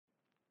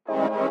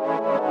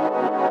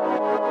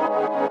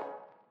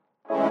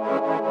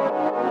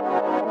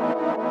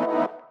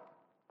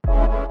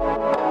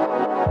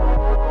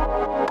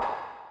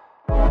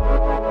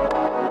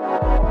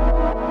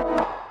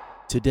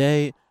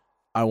Today,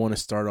 I want to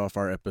start off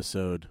our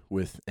episode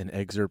with an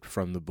excerpt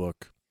from the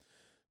book,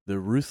 The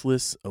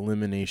Ruthless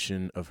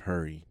Elimination of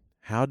Hurry: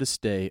 How to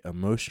Stay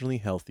Emotionally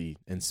Healthy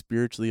and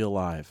Spiritually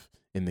Alive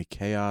in the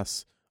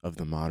Chaos of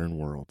the Modern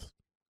World,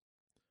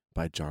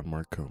 by John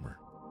Mark Comer.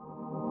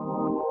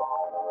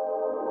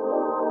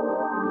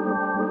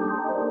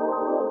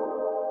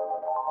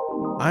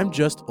 I'm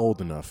just old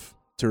enough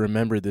to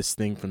remember this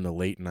thing from the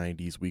late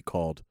 90s we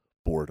called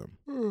boredom.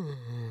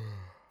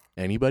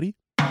 Anybody?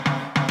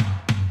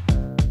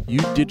 You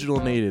digital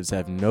natives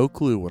have no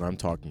clue what I'm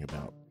talking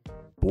about.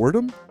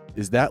 Boredom?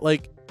 Is that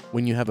like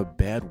when you have a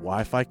bad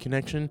Wi-Fi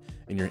connection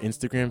and your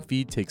Instagram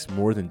feed takes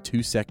more than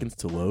 2 seconds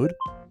to load?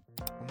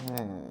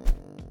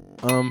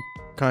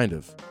 Kind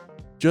of.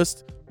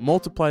 Just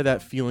multiply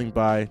that feeling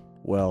by,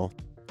 well,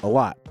 a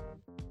lot.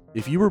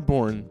 If you were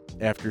born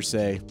after,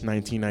 say,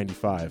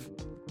 1995,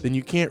 then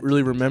you can't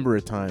really remember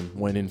a time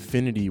when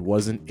infinity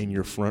wasn't in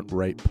your front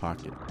right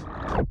pocket.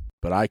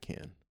 But I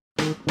can.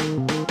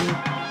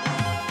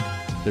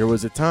 There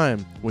was a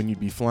time when you'd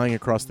be flying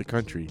across the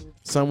country,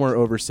 somewhere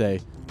over,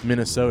 say,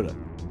 Minnesota,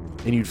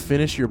 and you'd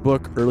finish your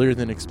book earlier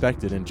than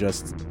expected and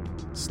just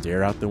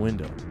stare out the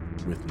window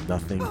with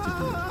nothing to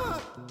do.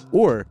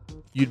 Or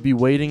you'd be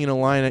waiting in a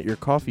line at your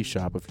coffee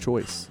shop of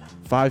choice,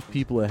 5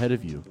 people ahead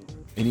of you,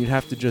 and you'd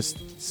have to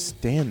just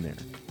stand there.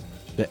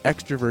 The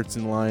extroverts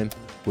in line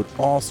would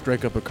all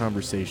strike up a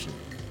conversation.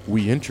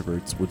 We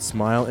introverts would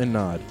smile and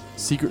nod,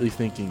 secretly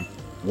thinking,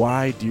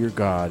 why, dear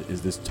God,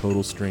 is this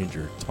total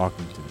stranger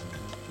talking to me?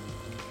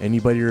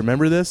 Anybody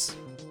remember this?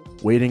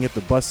 Waiting at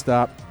the bus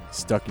stop,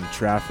 stuck in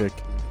traffic,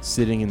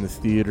 sitting in the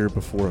theater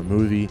before a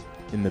movie,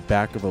 in the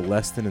back of a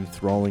less than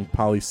enthralling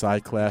poli-sci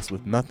class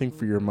with nothing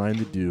for your mind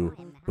to do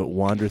but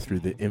wander through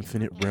the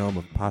infinite realm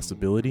of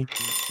possibility?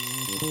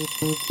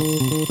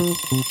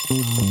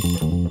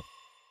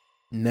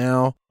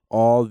 Now,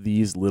 all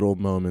these little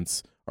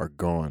moments are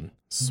gone,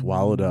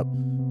 swallowed up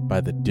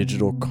by the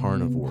digital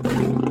carnivore.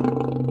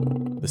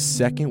 The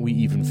second we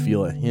even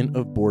feel a hint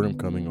of boredom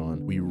coming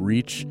on, we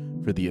reach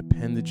for the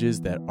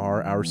appendages that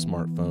are our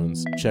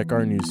smartphones, check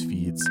our news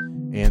feeds,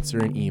 answer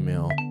an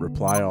email,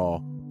 reply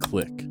all,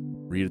 click.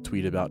 Read a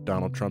tweet about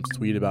Donald Trump's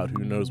tweet about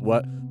who knows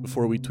what.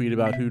 Before we tweet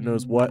about who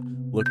knows what,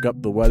 look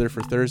up the weather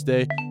for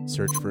Thursday,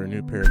 search for a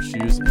new pair of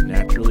shoes, and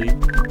naturally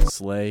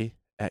slay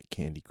at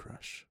Candy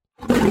Crush.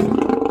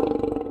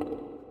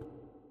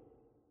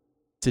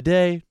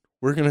 Today,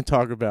 we're going to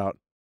talk about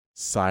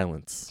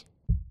silence.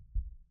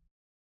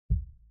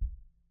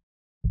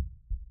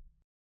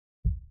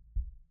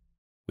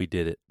 We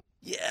did it.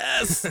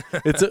 Yes!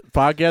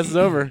 Podcast is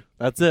over.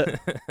 That's it.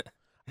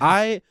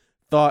 I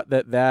thought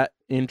that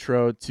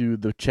intro to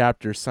the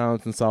chapter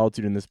Silence and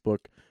Solitude in this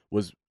book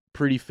was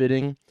pretty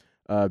fitting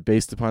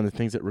based upon the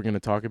things that we're going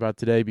to talk about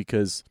today,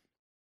 because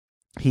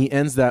he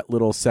ends that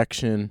little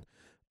section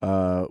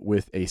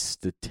with a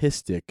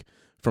statistic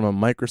from a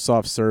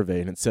Microsoft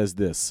survey, and it says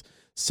this: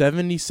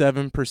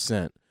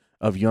 77%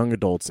 of young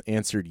adults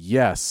answered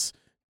yes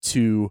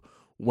to,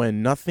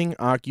 when nothing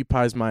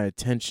occupies my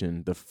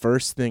attention, the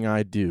first thing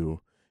I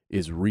do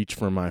is reach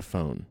for my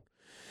phone.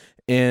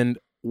 And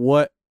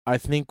what I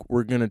think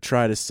we're going to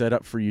try to set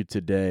up for you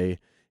today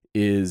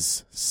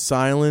is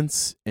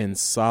silence and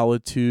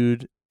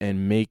solitude,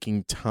 and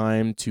making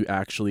time to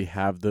actually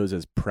have those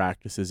as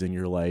practices in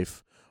your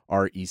life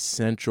are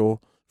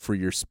essential for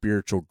your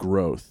spiritual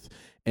growth.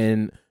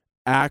 And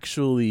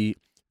actually,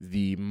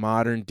 the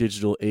modern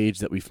digital age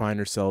that we find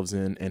ourselves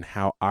in and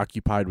how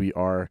occupied we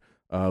are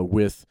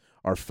with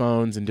our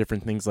phones and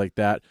different things like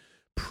that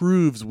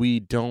proves we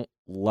don't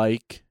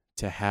like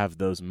to have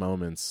those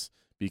moments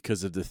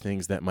because of the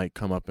things that might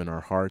come up in our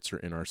hearts or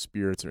in our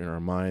spirits or in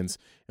our minds,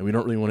 and we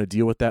don't really want to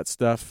deal with that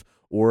stuff,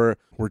 or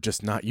we're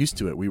just not used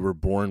to it. We were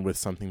born with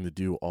something to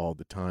do all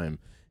the time,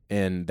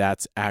 and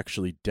that's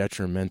actually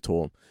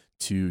detrimental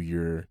to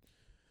your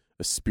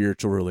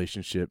spiritual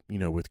relationship,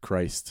 with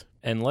Christ.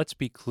 And let's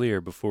be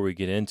clear before we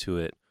get into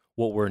it,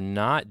 what we're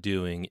not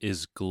doing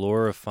is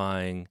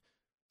glorifying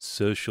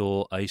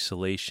social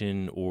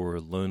isolation or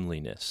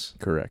loneliness.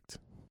 Correct.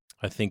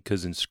 I think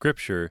because in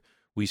Scripture,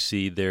 we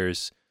see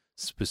there's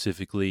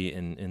specifically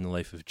in the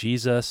life of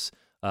Jesus,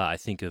 I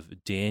think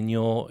of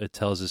Daniel, it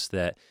tells us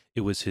that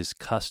it was his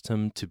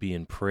custom to be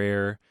in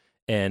prayer,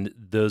 and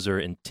those are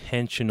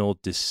intentional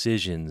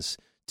decisions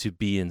to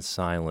be in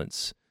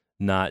silence,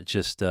 not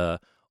just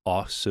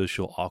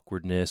social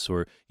awkwardness,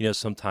 or,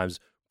 sometimes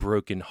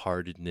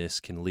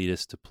brokenheartedness can lead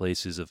us to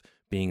places of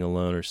being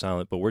alone or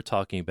silent, but we're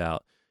talking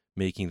about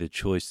making the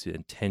choice to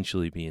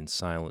intentionally be in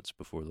silence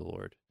before the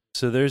Lord.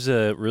 So there's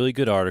a really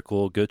good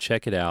article. Go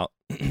check it out.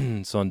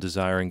 It's on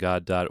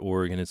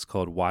desiringgod.org, and it's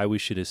called Why We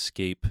Should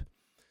Escape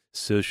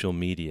Social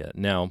Media.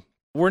 Now,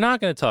 we're not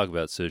going to talk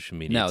about social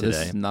media today. No,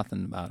 this is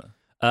nothing about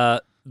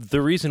it.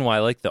 The reason why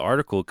I like the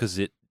article, because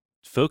it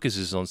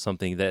focuses on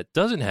something that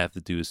doesn't have to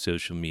do with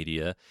social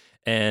media,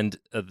 and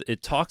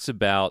it talks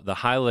about, the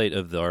highlight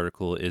of the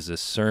article is a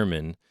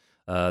sermon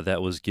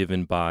that was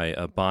given by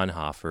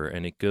Bonhoeffer,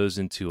 and it goes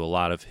into a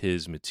lot of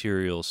his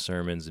materials,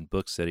 sermons, and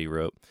books that he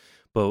wrote.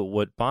 But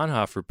what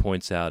Bonhoeffer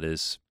points out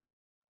is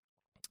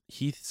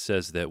he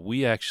says that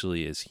we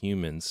actually, as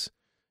humans,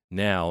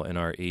 now in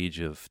our age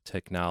of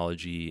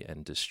technology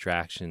and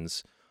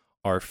distractions,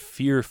 are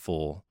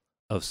fearful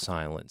of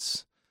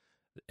silence.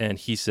 And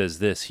he says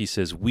this, he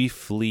says, we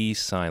flee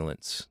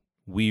silence.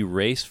 We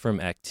race from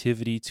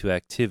activity to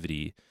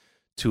activity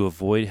to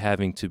avoid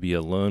having to be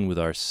alone with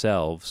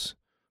ourselves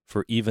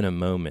for even a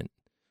moment,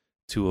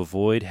 to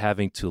avoid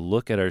having to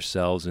look at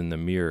ourselves in the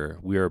mirror.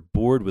 We are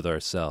bored with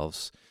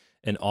ourselves,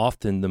 and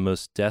often the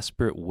most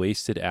desperate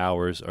wasted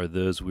hours are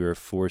those we are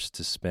forced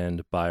to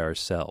spend by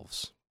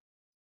ourselves.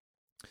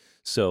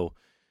 So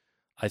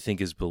I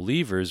think as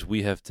believers,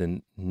 we have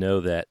to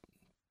know that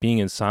being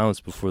in silence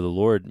before the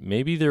Lord,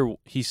 maybe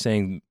he's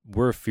saying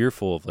we're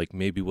fearful of like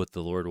maybe what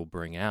the Lord will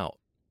bring out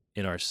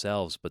in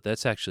ourselves, but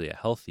that's actually a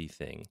healthy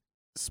thing.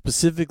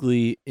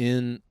 Specifically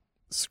in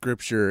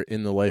Scripture,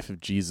 in the life of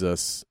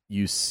Jesus,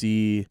 you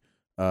see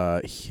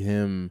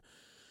him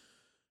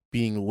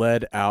being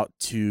led out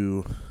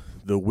to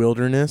the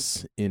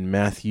wilderness in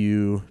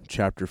Matthew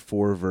chapter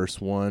 4, verse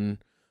 1,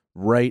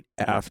 right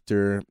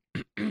after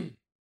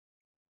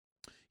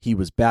he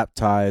was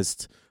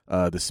baptized.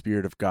 The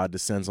Spirit of God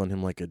descends on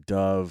him like a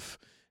dove,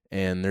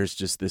 and there's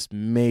just this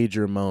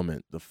major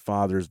moment. The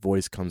Father's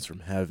voice comes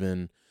from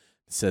heaven.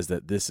 It says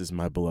that this is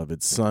my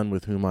beloved Son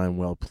with whom I am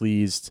well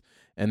pleased.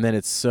 And then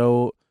it's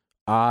so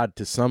odd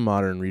to some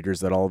modern readers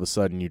that all of a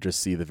sudden you just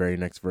see the very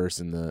next verse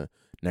in the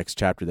next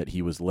chapter that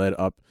he was led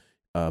up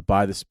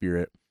by the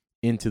Spirit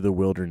into the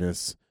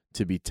wilderness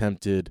to be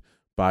tempted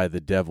by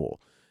the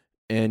devil.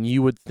 And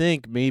you would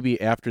think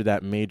maybe after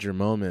that major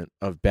moment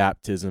of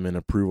baptism and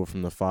approval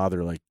from the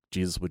Father, like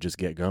Jesus would just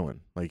get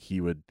going. Like he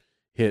would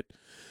hit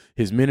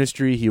his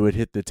ministry, he would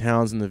hit the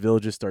towns and the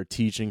villages, start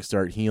teaching,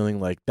 start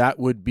healing. Like that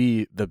would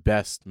be the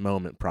best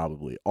moment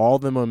probably. All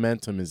the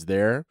momentum is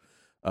there.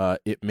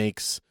 It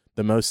makes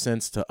the most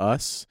sense to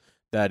us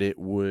that it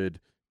would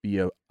be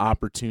an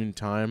opportune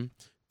time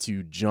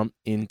to jump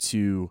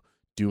into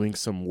doing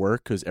some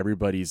work because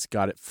everybody's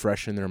got it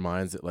fresh in their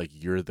minds that like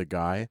you're the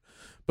guy.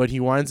 But he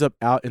winds up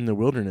out in the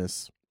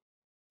wilderness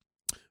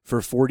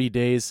for 40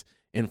 days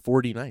and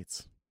 40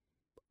 nights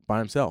by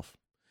himself.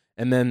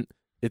 And then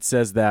it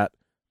says that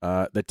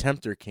the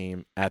tempter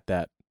came at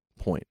that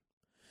point.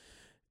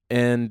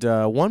 And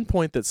one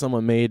point that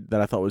someone made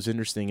that I thought was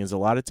interesting is a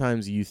lot of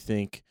times you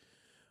think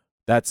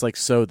that's like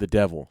the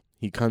devil.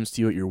 He comes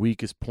to you at your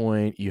weakest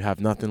point. You have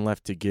nothing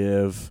left to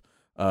give.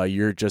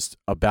 You're just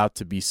about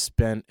to be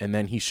spent, and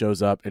then he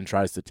shows up and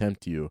tries to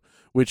tempt you,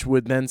 which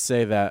would then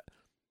say that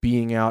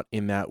being out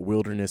in that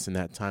wilderness in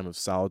that time of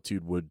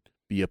solitude would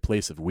be a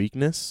place of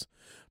weakness.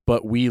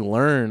 But we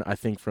learn, I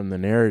think, from the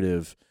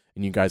narrative,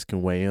 and you guys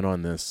can weigh in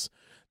on this,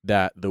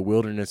 that the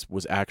wilderness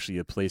was actually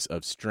a place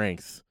of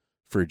strength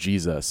for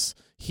Jesus.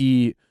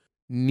 He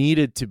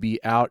needed to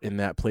be out in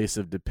that place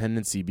of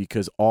dependency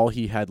because all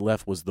he had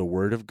left was the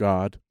Word of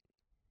God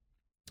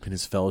and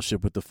his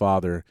fellowship with the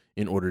Father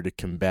in order to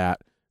combat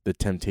the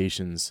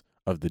temptations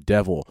of the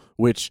devil,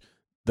 which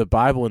the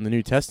Bible in the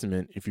New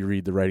Testament, if you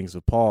read the writings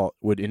of Paul,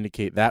 would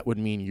indicate that would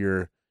mean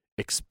you're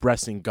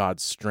expressing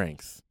God's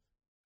strength,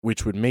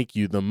 which would make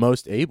you the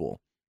most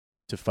able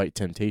to fight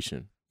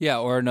temptation. Yeah,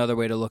 or another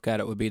way to look at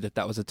it would be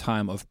that was a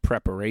time of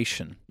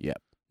preparation. Yeah.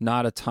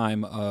 Not a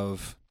time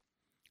of,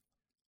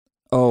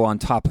 on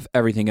top of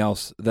everything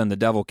else, then the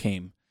devil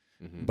came.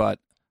 Mm-hmm. But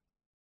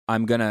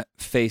I'm going to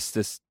face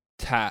this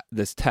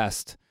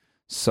test,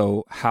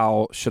 so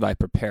how should I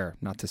prepare?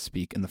 Not to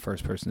speak in the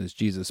first person as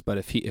Jesus, but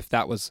if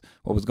that was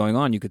what was going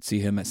on, you could see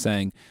him as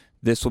saying,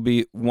 this will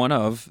be one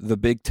of the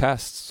big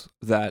tests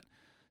that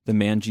the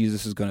man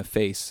Jesus is going to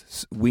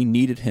face. We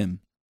needed him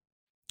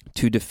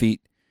to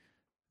defeat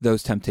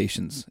those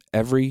temptations.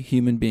 Every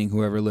human being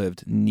who ever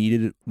lived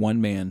needed one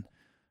man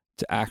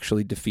to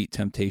actually defeat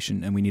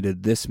temptation, and we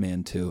needed this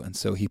man too. And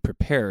so he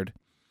prepared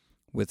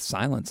with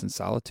silence and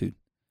solitude.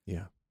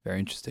 Yeah. Very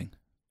interesting.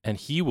 And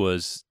he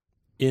was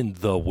in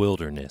the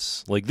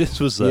wilderness. Like this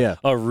was a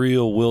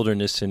real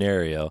wilderness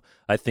scenario.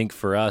 I think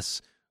for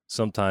us,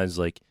 sometimes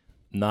like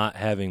not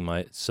having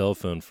my cell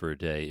phone for a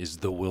day is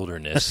the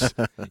wilderness.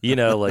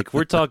 Like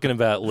we're talking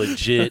about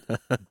legit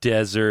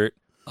desert,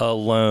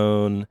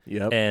 alone,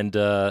 and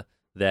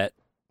that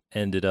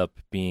ended up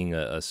being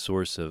a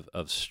source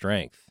of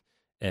strength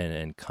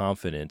and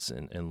confidence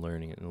and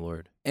learning in the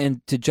Lord.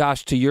 And to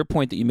Josh, to your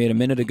point that you made a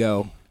minute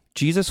ago,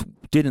 Jesus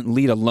didn't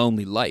lead a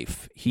lonely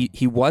life.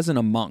 He wasn't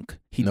a monk.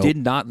 He did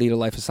not lead a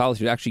life of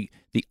solitude. Actually,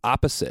 the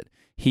opposite.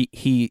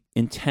 He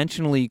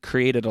intentionally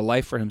created a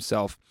life for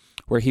himself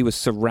where he was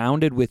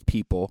surrounded with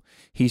people.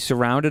 He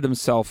surrounded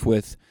himself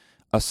with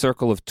a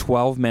circle of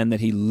 12 men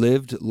that he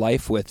lived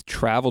life with,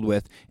 traveled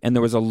with, and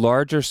there was a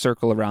larger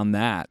circle around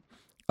that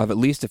of at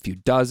least a few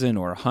dozen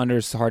or 100,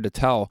 it's hard to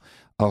tell,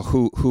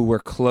 who were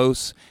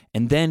close.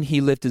 And then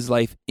he lived his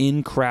life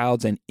in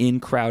crowds and in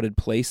crowded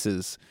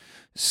places,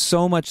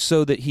 so much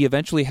so that he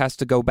eventually has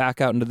to go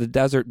back out into the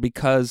desert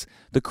because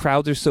the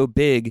crowds are so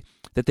big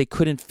that they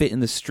couldn't fit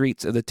in the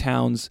streets of the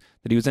towns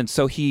that he was in.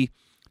 So he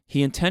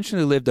He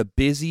intentionally lived a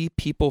busy,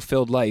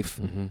 people-filled life,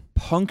 Mm-hmm.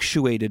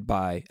 punctuated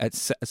by,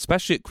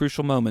 especially at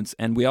crucial moments,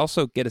 and we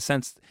also get a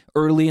sense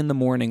early in the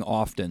morning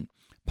often,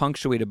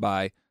 punctuated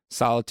by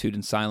solitude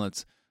and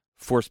silence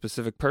for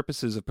specific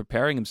purposes of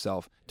preparing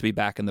himself to be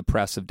back in the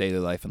press of daily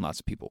life and lots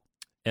of people.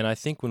 And I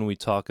think when we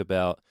talk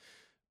about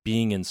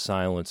being in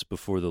silence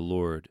before the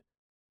Lord,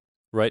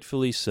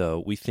 rightfully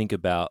so, we think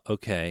about,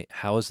 okay,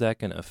 how is that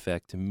going to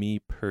affect me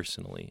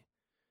personally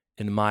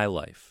in my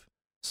life?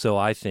 So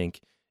I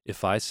think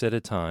if I set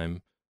a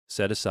time,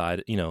 set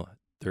aside,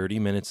 30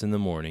 minutes in the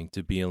morning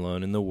to be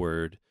alone in the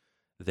Word,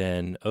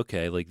 then,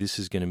 okay, like this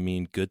is going to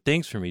mean good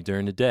things for me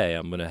during the day.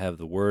 I'm going to have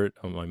the Word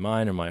on my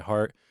mind or my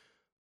heart.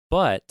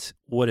 But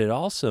what it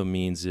also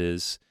means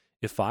is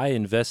if I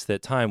invest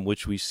that time,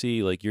 which we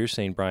see, like you're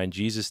saying, Brian,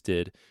 Jesus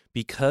did,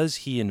 because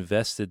he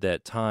invested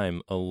that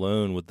time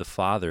alone with the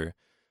Father,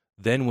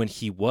 then when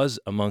he was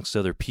amongst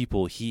other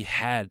people, he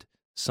had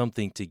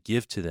something to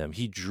give to them.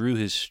 He drew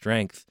his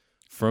strength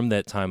from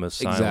that time of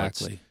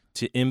silence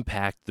to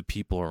impact the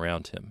people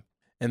around him.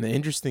 And the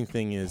interesting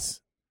thing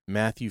is,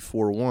 Matthew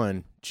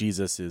 4:1,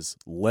 Jesus is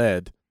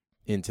led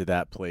into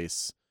that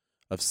place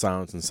of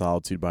silence and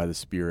solitude by the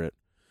Spirit.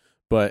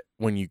 But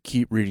when you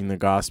keep reading the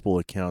gospel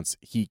accounts,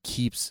 he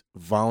keeps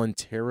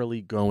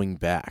voluntarily going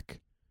back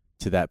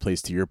to that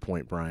place, to your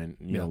point, Brian,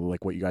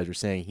 like what you guys were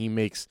saying. He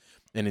makes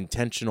an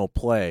intentional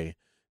play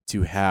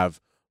to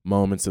have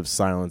moments of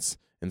silence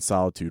and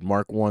solitude.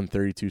 Mark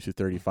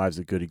 1:32-35 is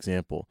a good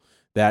example.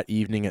 That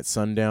evening at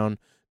sundown,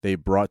 they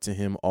brought to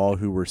him all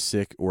who were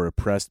sick or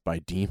oppressed by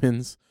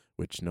demons,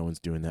 which no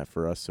one's doing that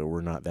for us, so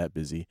we're not that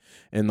busy.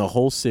 And the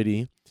whole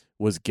city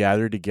was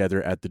gathered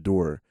together at the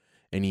door.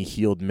 And he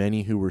healed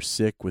many who were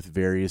sick with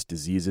various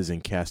diseases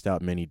and cast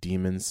out many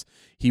demons.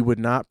 He would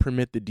not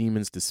permit the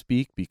demons to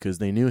speak because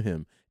they knew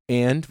him.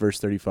 And, verse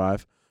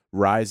 35,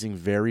 rising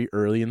very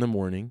early in the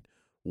morning,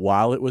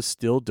 while it was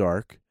still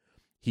dark,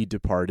 he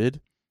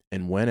departed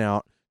and went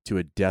out to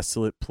a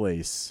desolate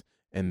place,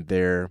 and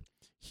there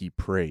he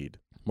prayed.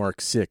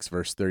 Mark 6,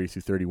 verse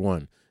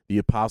 30-31. The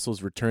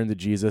apostles returned to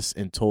Jesus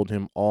and told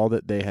him all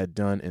that they had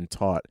done and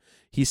taught.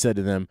 He said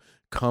to them,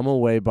 "Come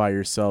away by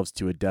yourselves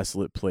to a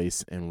desolate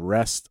place and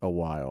rest a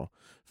while."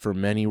 For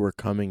many were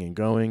coming and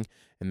going,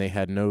 and they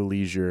had no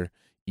leisure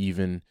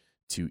even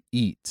to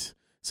eat.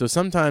 So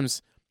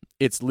sometimes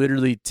it's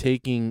literally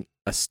taking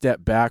a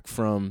step back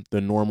from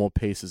the normal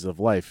paces of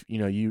life.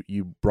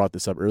 You brought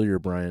this up earlier,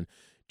 Brian.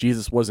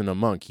 Jesus wasn't a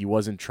monk. He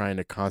wasn't trying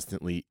to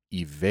constantly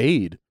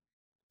evade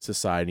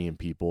society and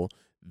people.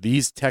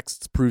 These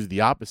texts prove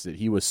the opposite.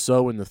 He was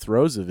so in the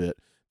throes of it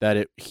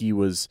that he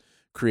was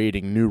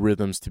creating new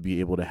rhythms to be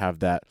able to have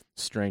that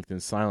strength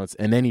and silence.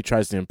 And then he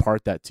tries to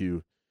impart that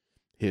to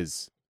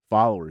his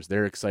followers.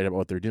 They're excited about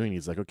what they're doing.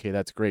 He's like, okay,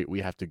 that's great.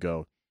 We have to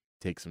go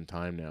take some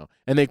time now.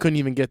 And they couldn't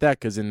even get that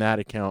because in that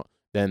account,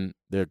 then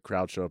the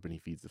crowd show up and he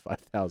feeds the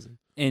 5,000.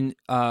 And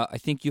I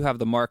think you have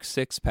the Mark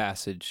 6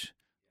 passage,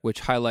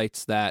 which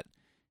highlights that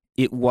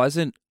it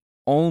wasn't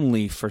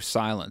only for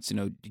silence.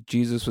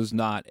 Jesus was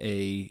not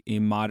a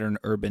modern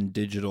urban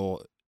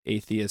digital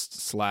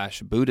atheist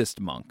 / Buddhist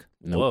monk.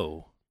 Nope.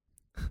 Whoa.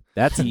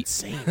 That's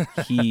insane.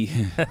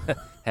 Did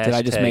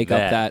I just make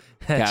up that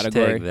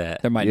category?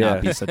 That. There might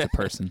not be such a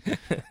person.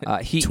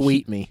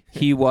 Tweet me.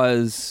 He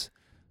was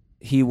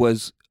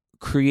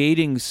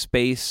creating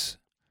space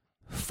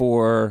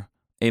for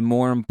a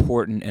more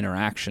important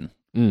interaction.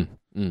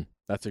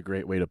 That's a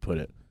great way to put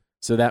it.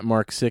 So that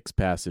Mark 6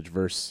 passage,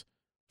 verse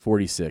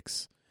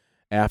 46,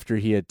 after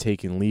he had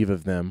taken leave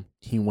of them,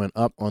 he went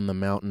up on the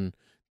mountain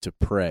to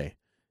pray.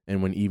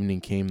 And when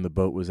evening came, the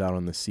boat was out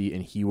on the sea,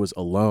 and he was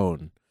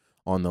alone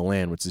on the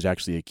land, which is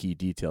actually a key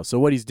detail. So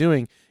what he's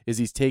doing is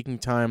he's taking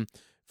time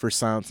for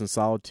silence and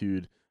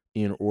solitude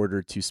in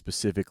order to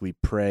specifically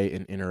pray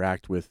and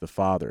interact with the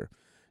Father.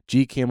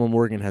 G. Campbell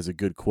Morgan has a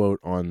good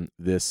quote on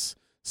this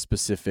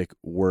specific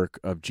work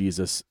of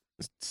Jesus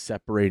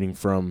separating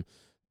from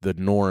the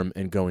norm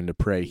and going to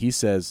pray. He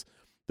says,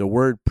 the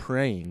word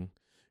praying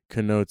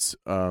connotes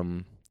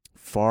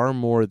far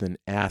more than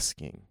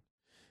asking.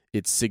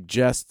 It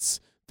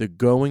suggests the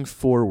going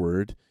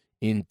forward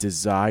in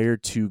desire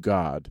to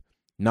God,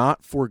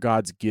 not for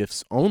God's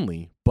gifts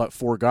only, but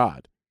for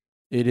God.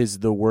 It is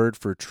the word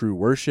for true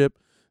worship,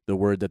 the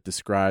word that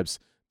describes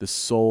the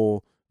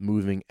soul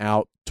moving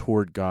out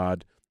toward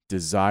God,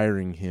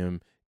 desiring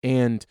Him,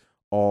 and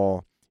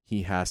all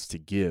He has to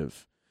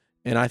give.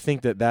 And I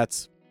think that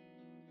that's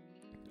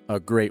a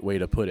great way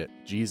to put it.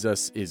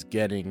 Jesus is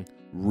getting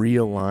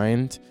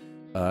realigned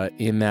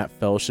in that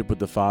fellowship with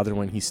the Father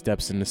when He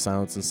steps into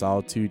silence and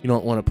solitude. You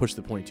don't want to push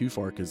the point too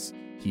far because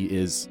He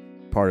is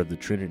part of the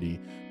Trinity.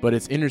 But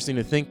it's interesting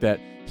to think that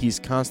He's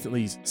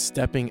constantly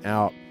stepping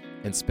out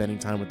and spending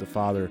time with the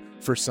Father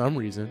for some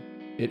reason.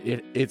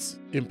 It's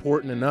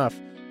important enough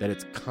that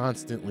it's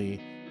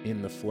constantly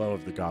in the flow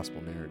of the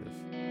gospel narrative.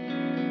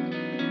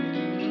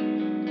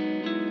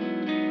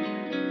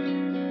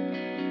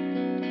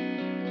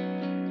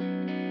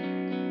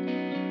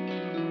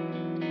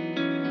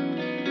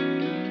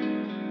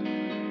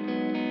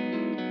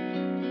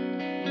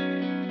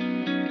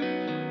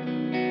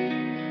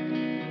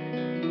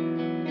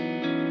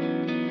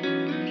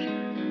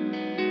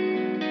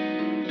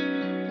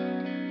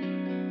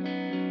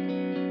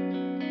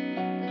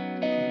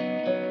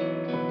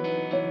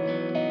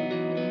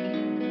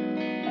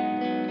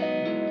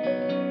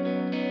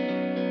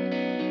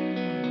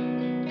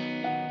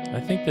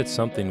 think that's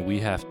something we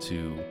have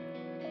to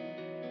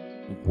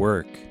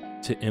work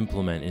to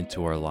implement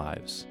into our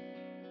lives.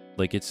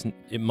 Like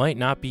it might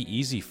not be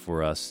easy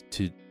for us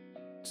to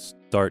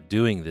start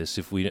doing this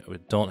if we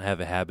don't have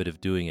a habit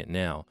of doing it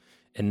now.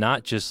 And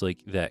not just like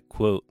that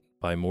quote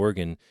by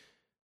Morgan,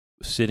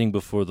 sitting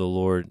before the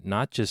Lord,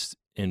 not just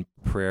in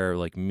prayer,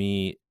 like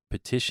me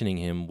petitioning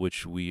him,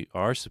 which we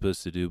are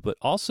supposed to do, but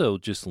also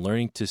just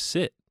learning to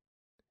sit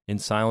in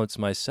silence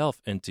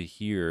myself and to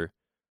hear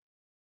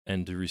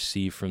and to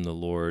receive from the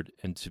Lord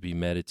and to be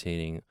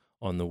meditating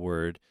on the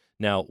word.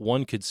 Now,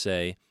 one could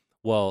say,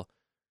 well,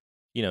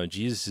 in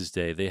Jesus'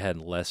 day, they had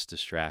less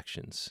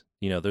distractions.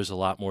 There's a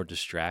lot more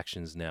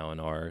distractions now in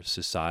our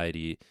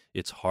society.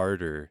 It's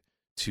harder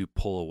to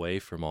pull away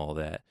from all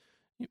that.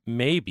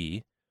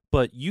 Maybe,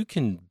 but you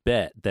can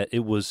bet that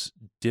it was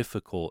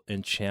difficult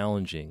and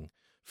challenging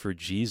for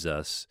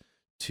Jesus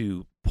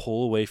to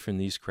pull away from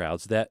these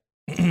crowds. That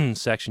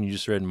section you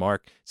just read in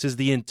Mark says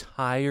the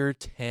entire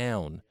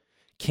town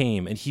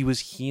came and he was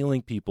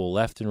healing people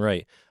left and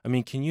right. I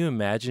mean, can you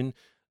imagine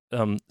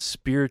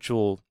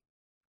spiritual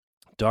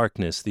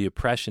darkness, the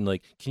oppression?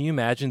 Like, can you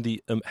imagine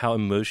the how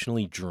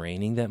emotionally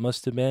draining that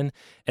must have been?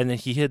 And then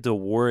he had to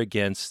war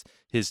against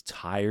his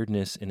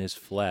tiredness in his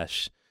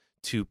flesh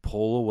to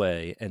pull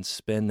away and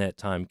spend that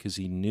time because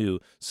he knew.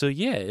 So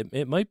yeah,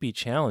 it might be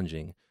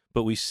challenging,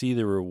 but we see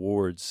the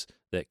rewards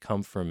that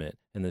come from it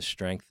and the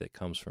strength that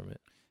comes from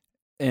it.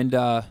 And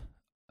I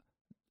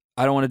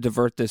don't want to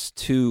divert this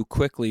too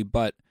quickly,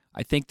 but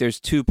I think there's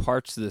two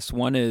parts to this.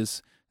 One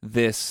is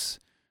this,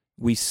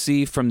 we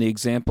see from the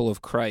example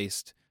of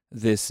Christ,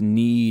 this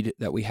need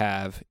that we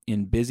have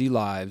in busy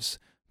lives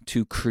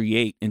to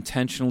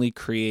intentionally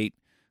create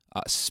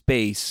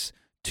space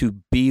to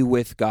be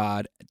with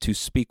God, to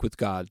speak with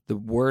God. The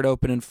word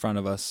open in front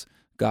of us,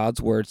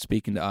 God's word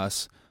speaking to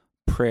us,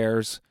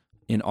 prayers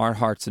in our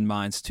hearts and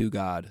minds to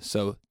God.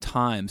 So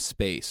time,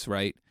 space,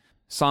 right?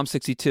 Psalm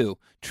 62,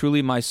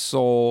 truly my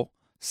soul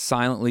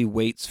silently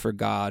waits for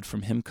God,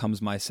 from him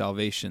comes my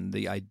salvation.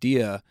 The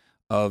idea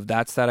of,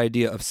 that's that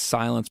idea of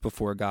silence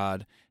before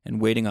God and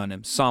waiting on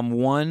him. Psalm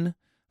 1,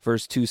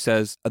 verse 2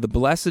 says, the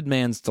blessed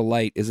man's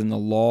delight is in the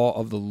law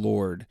of the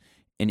Lord,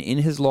 and in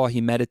his law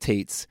he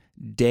meditates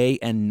day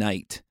and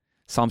night.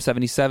 Psalm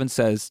 77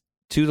 says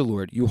to the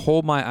Lord, you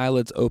hold my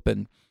eyelids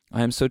open.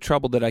 I am so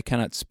troubled that I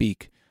cannot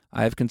speak.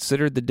 I have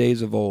considered the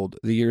days of old,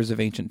 the years of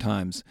ancient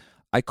times.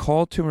 I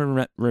call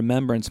to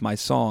remembrance my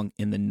song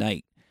in the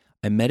night.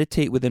 I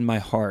meditate within my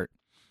heart,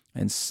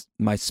 and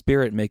my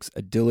spirit makes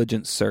a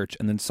diligent search.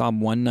 And then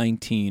Psalm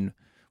 119,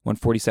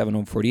 147,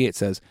 148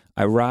 says,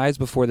 I rise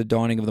before the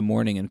dawning of the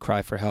morning and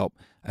cry for help.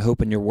 I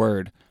hope in your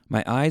word.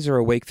 My eyes are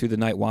awake through the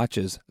night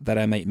watches, that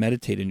I might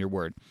meditate in your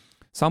word.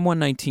 Psalm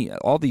 119,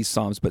 all these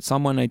Psalms, but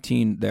Psalm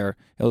 119 there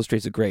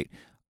illustrates it great.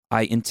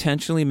 I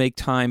intentionally make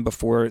time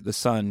before the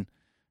sun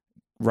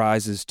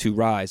rises to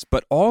rise,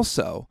 but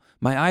also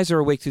my eyes are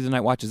awake through the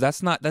night watches.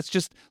 That's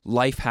just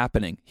life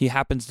happening. He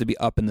happens to be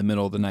up in the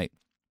middle of the night.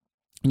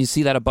 And you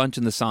see that a bunch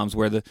in the Psalms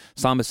where the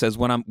psalmist says,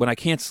 when I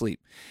can't sleep.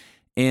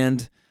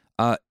 And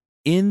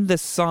in the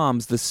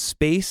Psalms, the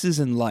spaces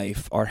in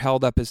life are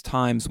held up as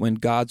times when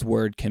God's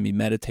word can be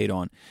meditated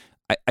on.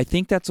 I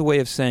think that's a way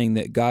of saying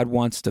that God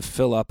wants to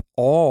fill up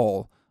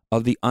all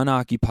of the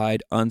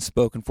unoccupied,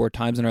 unspoken for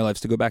times in our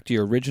lives. To go back to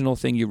your original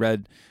thing you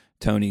read,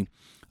 Tony,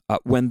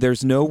 when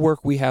there's no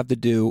work we have to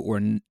do or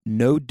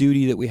no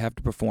duty that we have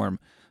to perform,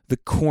 the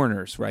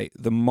corners, right,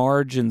 the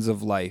margins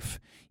of life,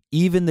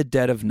 even the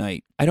dead of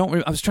night. I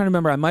was trying to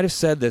remember, I might have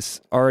said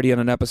this already on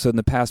an episode in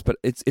the past, but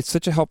it's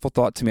such a helpful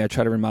thought to me. I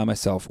try to remind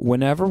myself,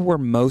 whenever we're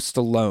most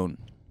alone,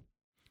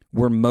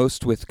 we're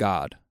most with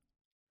God.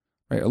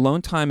 Right?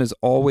 Alone time is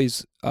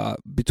always,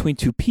 between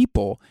two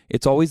people,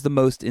 it's always the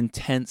most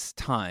intense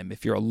time.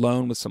 If you're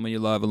alone with someone you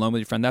love, alone with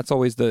your friend, that's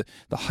always the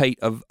height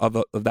of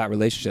that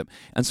relationship.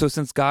 And so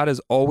since God is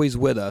always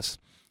with us,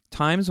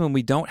 times when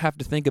we don't have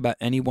to think about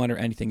anyone or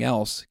anything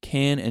else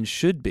can and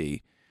should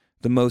be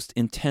the most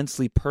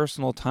intensely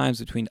personal times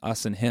between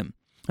us and him.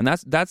 And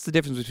that's the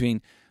difference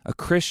between a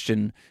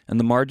Christian and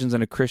the margins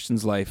in a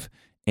Christian's life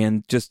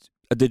and just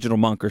a digital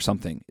monk or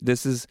something.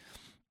 This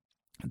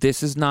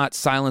is not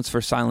silence for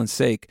silence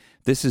sake.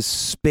 This is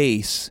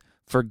space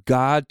for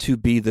God to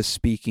be the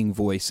speaking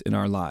voice in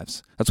our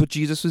lives. That's what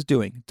Jesus was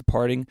doing,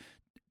 departing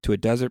to a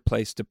desert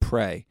place to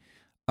pray.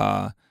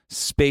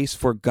 Space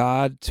for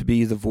God to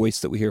be the voice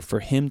that we hear,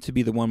 for him to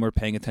be the one we're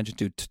paying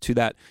attention to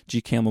that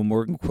G. Campbell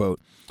Morgan quote.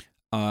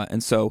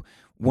 And so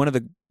one of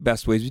the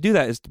best ways we do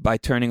that is by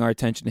turning our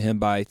attention to him,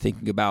 by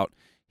thinking about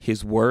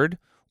his word,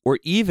 or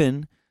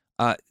even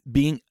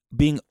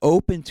being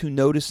open to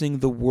noticing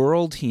the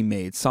world he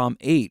made. Psalm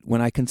 8,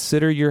 when I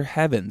consider your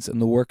heavens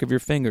and the work of your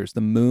fingers,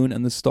 the moon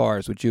and the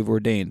stars which you have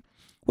ordained.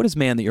 What is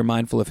man that you're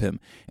mindful of him,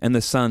 and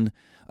the son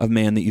of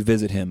man that you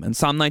visit him? And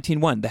Psalm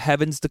 19:1, the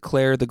heavens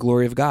declare the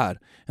glory of God,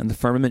 and the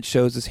firmament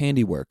shows his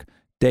handiwork.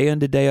 Day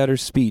unto day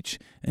utters speech,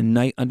 and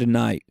night unto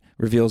night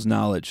reveals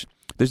knowledge.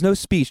 There's no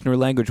speech nor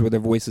language where their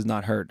voice is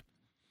not heard.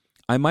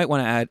 I might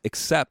want to add,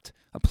 except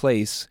a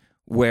place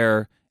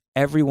where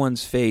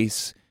everyone's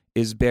face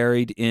is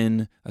buried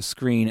in a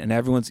screen and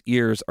everyone's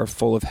ears are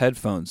full of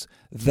headphones.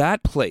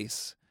 That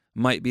place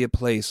might be a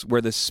place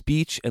where the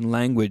speech and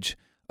language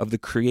of the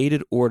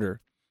created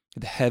order,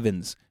 the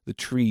heavens, the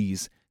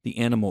trees, the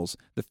animals,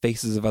 the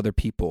faces of other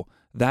people,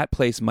 that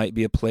place might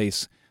be a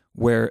place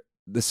where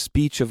the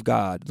speech of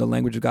God, the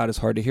language of God is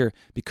hard to hear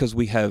because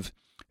we have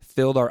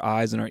filled our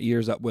eyes and our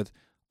ears up with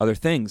other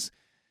things.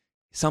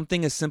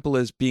 Something as simple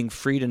as being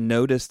free to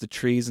notice the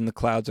trees and the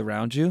clouds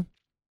around you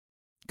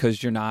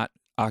because you're not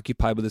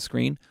occupied with a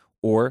screen,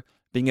 or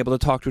being able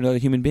to talk to another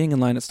human being in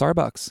line at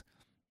Starbucks,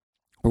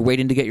 or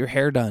waiting to get your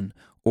hair done,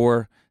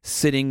 or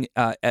sitting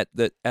at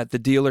the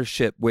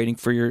dealership waiting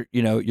for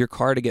your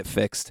car to get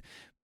fixed.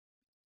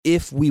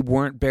 If we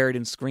weren't buried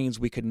in screens,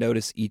 we could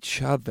notice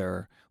each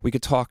other. We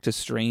could talk to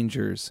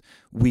strangers.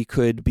 We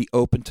could be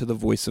open to the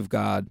voice of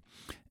God.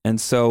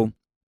 And so,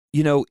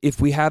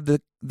 if we have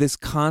this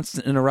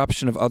constant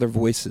interruption of other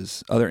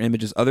voices, other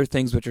images, other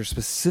things which are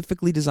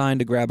specifically designed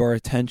to grab our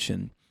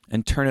attention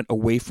and turn it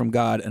away from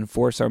God and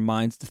force our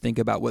minds to think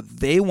about what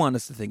they want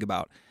us to think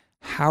about,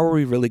 how are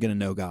we really going to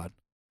know God?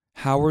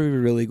 How are we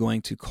really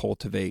going to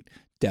cultivate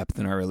depth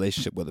in our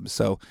relationship with Him?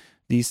 So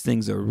these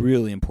things are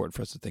really important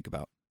for us to think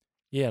about.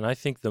 Yeah, and I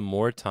think the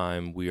more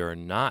time we are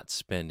not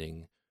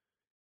spending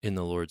in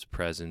the Lord's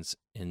presence,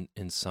 in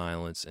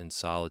silence and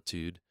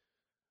solitude,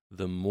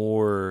 the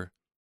more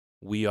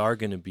we are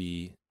going to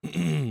be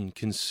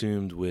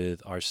consumed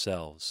with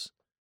ourselves,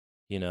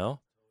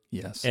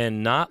 Yes.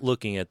 And not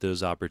looking at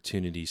those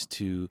opportunities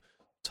to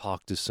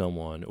talk to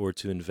someone or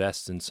to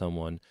invest in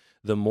someone.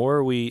 The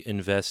more we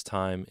invest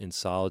time in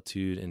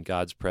solitude and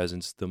God's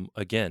presence,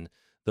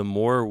 the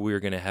more we're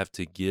going to have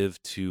to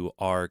give to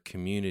our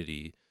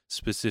community,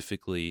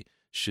 specifically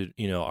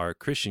our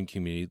Christian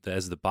community.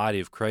 As the body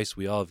of Christ,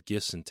 we all have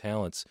gifts and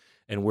talents,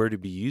 and we're to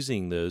be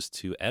using those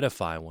to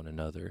edify one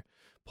another.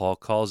 Paul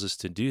calls us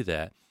to do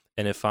that.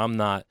 And if I'm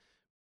not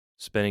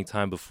spending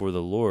time before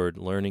the Lord,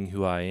 learning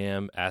who I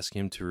am,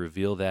 asking Him to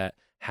reveal that,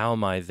 how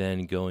am I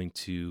then going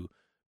to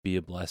be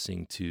a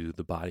blessing to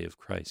the body of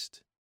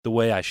Christ the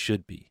way I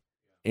should be?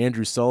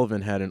 Andrew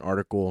Sullivan had an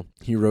article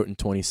he wrote in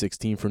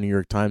 2016 for New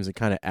York Times and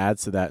kind of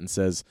adds to that and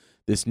says,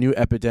 this new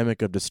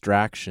epidemic of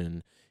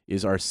distraction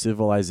is our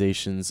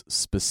civilization's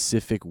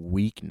specific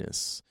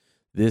weakness.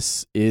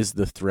 This is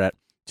the threat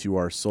to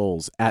our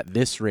souls. At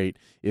this rate,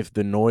 if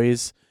the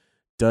noise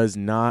does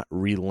not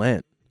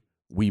relent,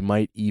 we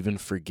might even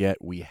forget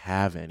we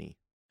have any.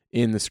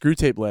 In the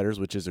Screwtape Letters,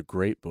 which is a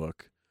great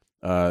book,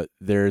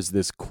 there's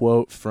this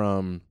quote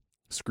from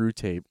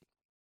Screwtape,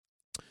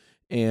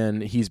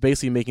 and he's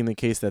basically making the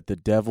case that the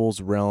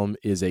devil's realm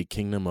is a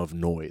kingdom of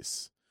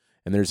noise.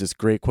 And there's this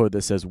great quote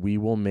that says, we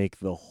will make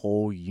the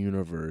whole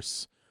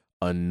universe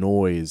a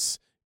noise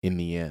in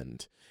the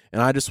end.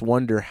 And I just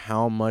wonder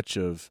how much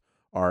of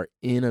our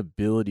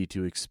inability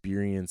to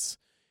experience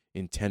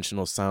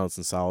intentional silence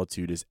and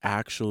solitude is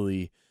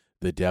actually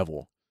the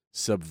devil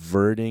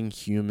subverting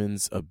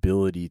humans'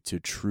 ability to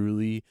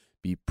truly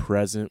be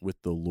present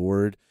with the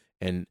Lord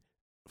and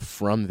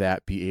from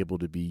that be able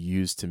to be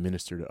used to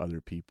minister to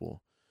other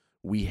people.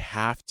 We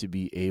have to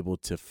be able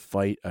to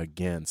fight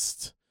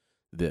against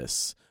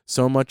this.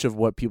 So much of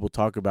what people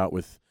talk about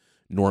with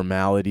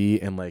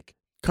normality and like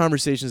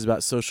conversations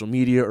about social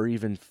media or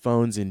even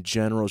phones in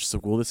general, just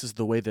like, well, this is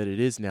the way that it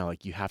is now.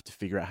 Like, you have to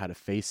figure out how to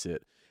face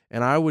it.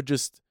 And I would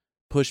just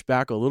push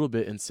back a little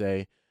bit and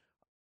say,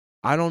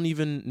 I don't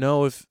even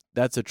know if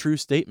that's a true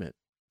statement.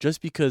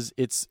 Just because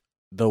it's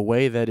the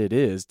way that it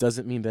is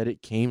doesn't mean that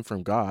it came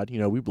from God.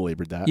 We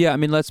belabored that. Yeah, I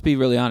mean, let's be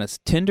really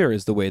honest. Tinder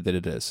is the way that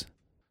it is.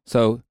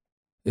 So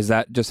is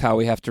that just how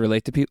we have to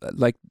relate to people?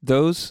 Like,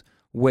 those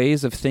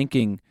ways of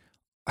thinking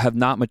have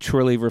not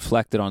maturely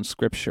reflected on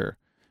Scripture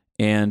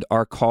and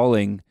our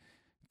calling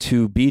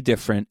to be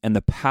different and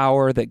the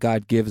power that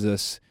God gives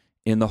us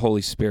in the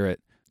Holy Spirit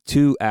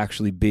to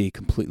actually be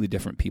completely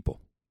different people.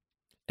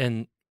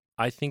 And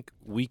I think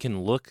we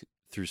can look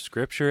through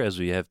Scripture as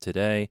we have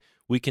today.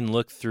 We can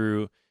look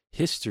through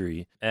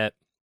history at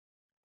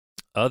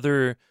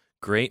other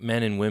great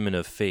men and women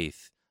of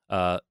faith,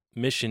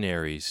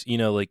 missionaries.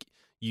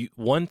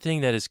 One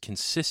thing that is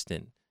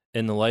consistent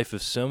in the life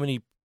of so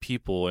many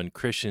people and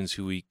Christians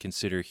who we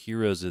consider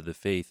heroes of the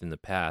faith in the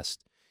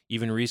past,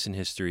 even recent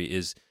history,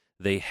 is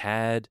they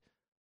had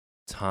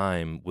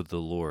time with the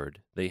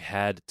Lord. They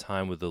had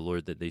time with the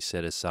Lord that they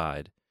set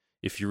aside.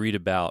 If you read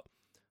about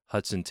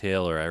Hudson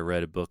Taylor, I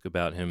read a book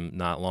about him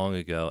not long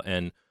ago,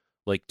 and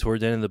like toward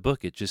the end of the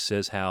book, it just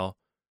says how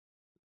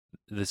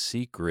the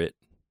secret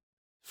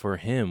for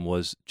him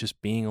was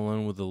just being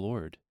alone with the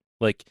Lord,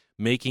 like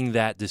making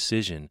that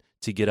decision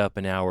to get up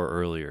an hour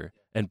earlier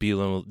and be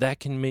alone. That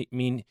can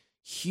mean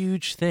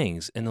huge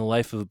things in the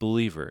life of a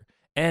believer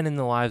and in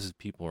the lives of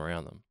people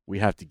around them. We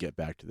have to get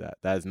back to that.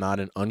 That is not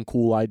an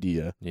uncool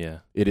idea. Yeah.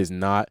 It is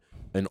not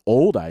an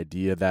old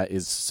idea that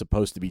is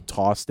supposed to be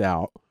tossed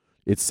out.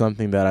 It's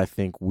something that I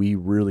think we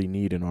really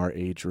need in our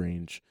age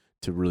range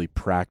to really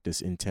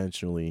practice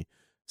intentionally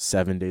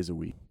 7 days a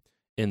week.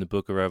 In the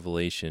book of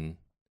Revelation,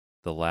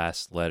 the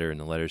last letter in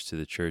the letters to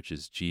the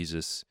churches,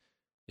 Jesus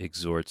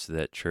exhorts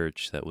that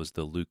church that was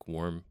the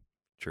lukewarm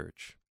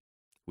church.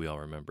 We all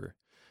remember.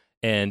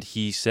 And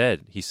he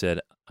said,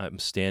 I'm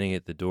standing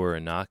at the door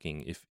and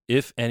knocking.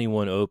 If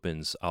anyone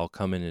opens, I'll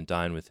come in and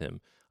dine with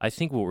him. I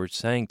think what we're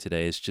saying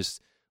today is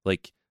just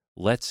like,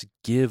 let's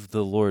give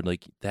the Lord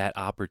like that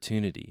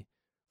opportunity.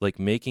 Like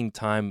making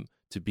time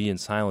to be in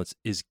silence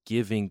is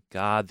giving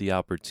God the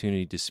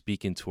opportunity to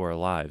speak into our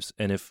lives.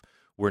 And if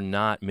we're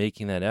not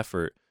making that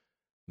effort,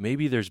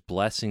 maybe there's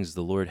blessings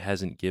the Lord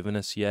hasn't given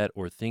us yet,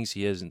 or things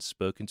he hasn't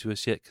spoken to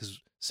us yet, because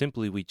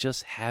simply we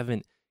just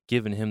haven't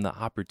given him the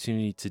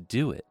opportunity to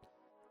do it.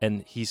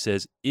 And he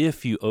says,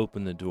 if you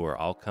open the door,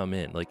 I'll come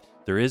in. Like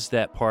there is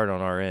that part on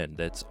our end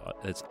that's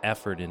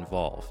effort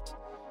involved.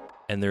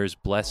 And there is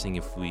blessing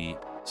if we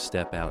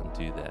step out and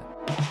do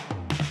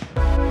that.